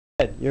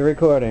You're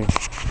recording.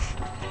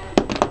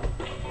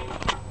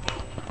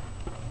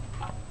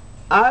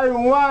 I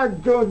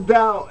want to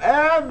tell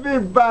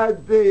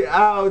everybody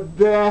out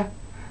there,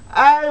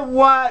 I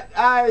want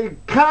a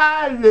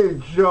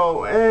college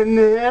show in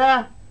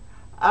here.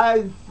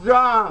 A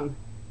song.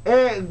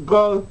 It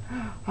goes,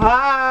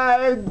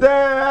 hi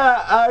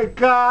there,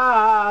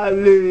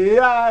 Carly,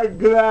 I'm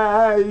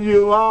glad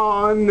you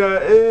on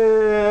the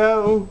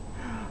air.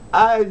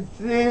 I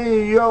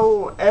see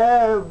you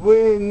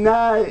every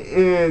night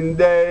and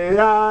day.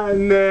 I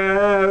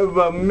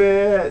never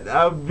met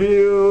a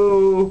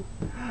view.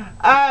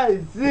 I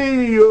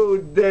see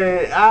you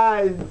day,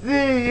 I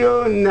see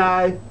you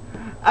night.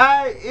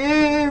 I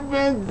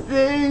even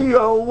see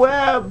your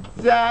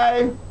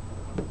website.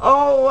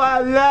 Oh, I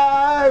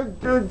love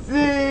to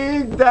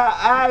see the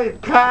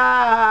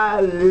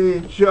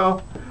iCarly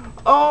show.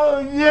 Oh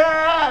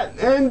yeah,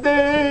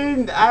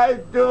 indeed I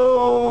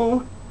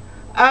do.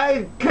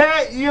 I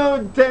catch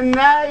you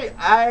tonight,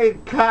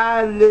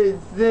 iCarly,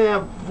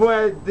 Sam,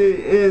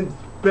 Freddie, and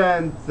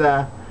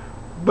Spencer.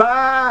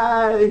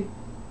 Bye.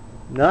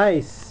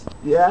 Nice.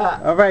 Yeah.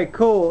 Alright,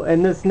 cool.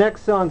 And this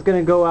next song's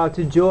gonna go out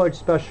to George,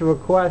 special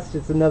request.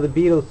 It's another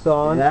Beatles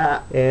song.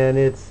 Yeah. And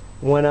it's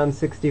When I'm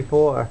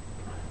 64.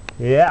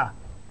 Yeah.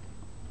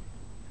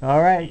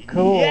 Alright,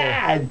 cool.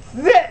 Yeah,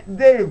 sit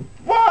the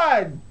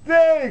fuck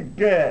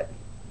ticket.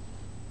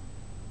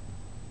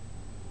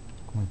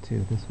 1,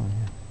 2, this one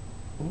here.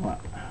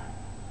 What?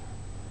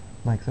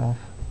 Mic's off.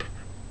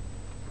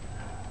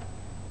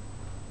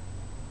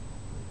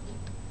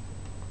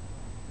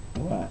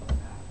 What?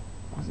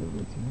 Is it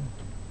with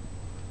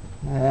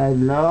you?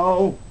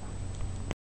 Hello?